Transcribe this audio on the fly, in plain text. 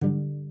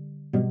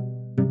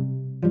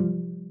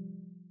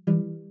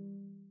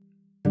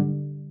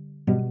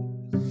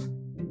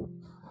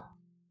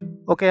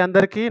Okay,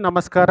 అందరికీ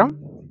నమస్కారం.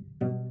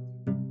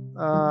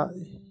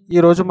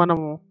 ఈరోజు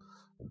మనము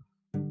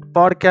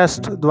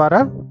పాడ్కాస్ట్ ద్వారా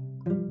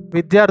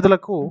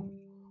విద్యార్థులకు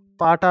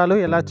పాఠాలు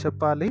ఎలా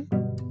చెప్పాలి,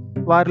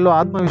 వారిలో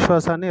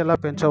ఆత్మవిశ్వాసాన్ని ఎలా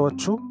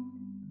పెంచవచ్చు,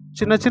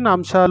 చిన్న చిన్న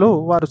అంశాలు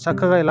వారు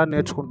చక్కగా ఎలా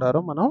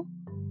నేర్చుకుంటారో మనం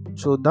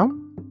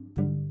చూద్దాం.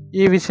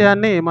 ఈ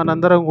విషయాన్ని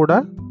మనందరం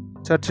కూడా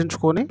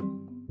చర్చించుకొని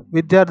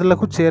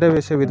విద్యార్థులకు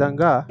చేరవేసే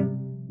విధంగా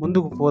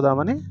ముందుకు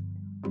పోదామని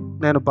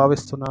నేను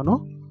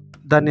భావిస్తున్నాను.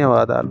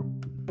 ధన్యవాదాలు.